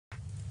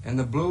In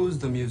the blues,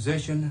 the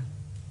musician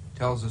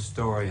tells a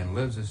story and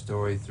lives a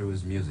story through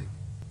his music.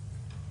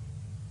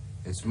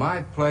 It's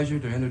my pleasure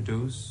to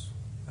introduce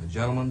a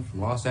gentleman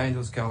from Los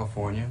Angeles,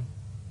 California,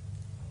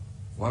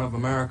 one of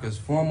America's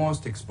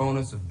foremost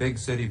exponents of big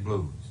city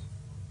blues.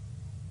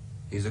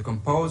 He's a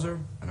composer,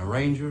 an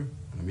arranger,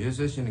 and a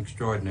musician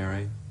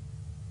extraordinary,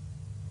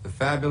 the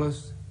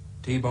fabulous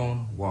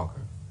T-Bone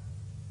Walker.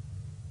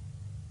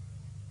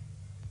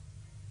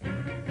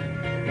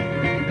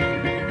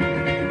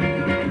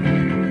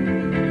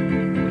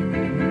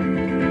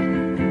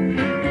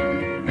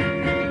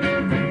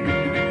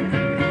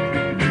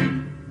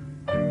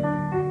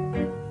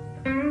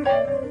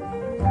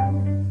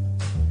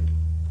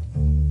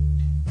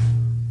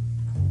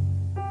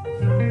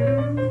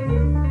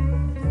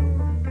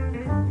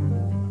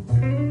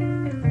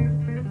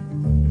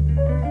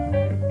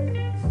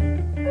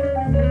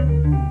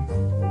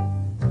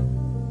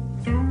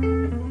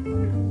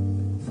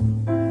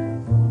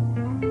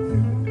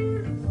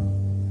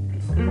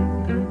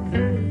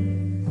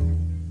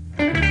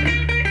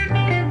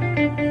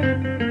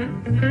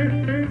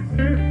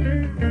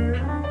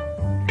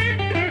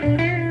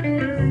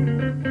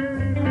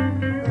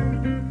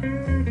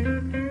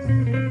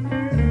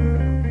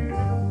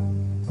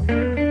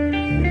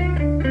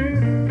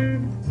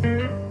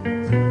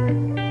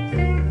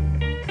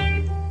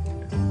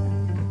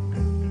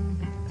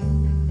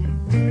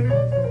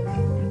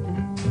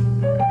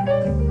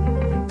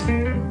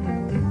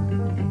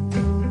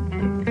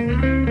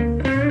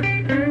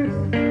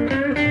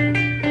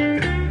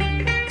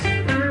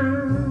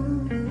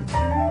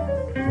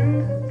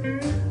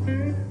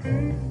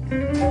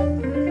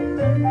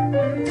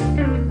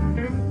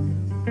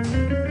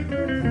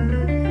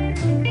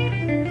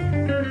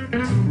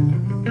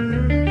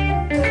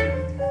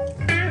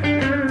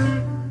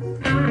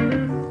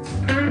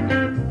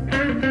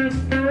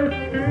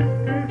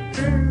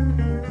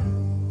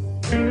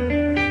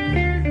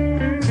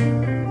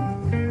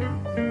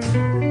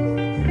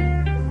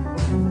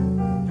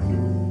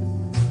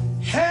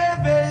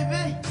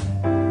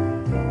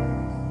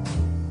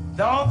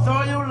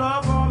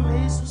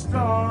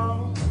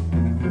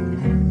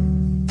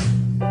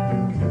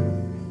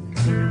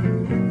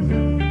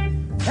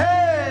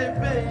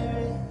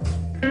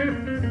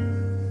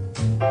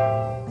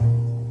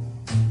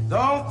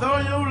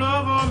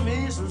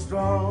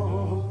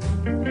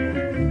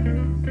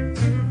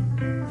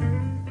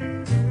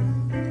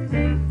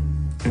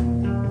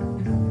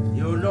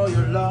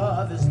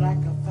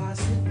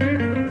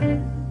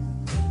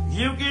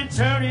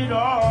 Turn it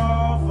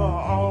off or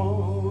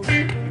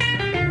on.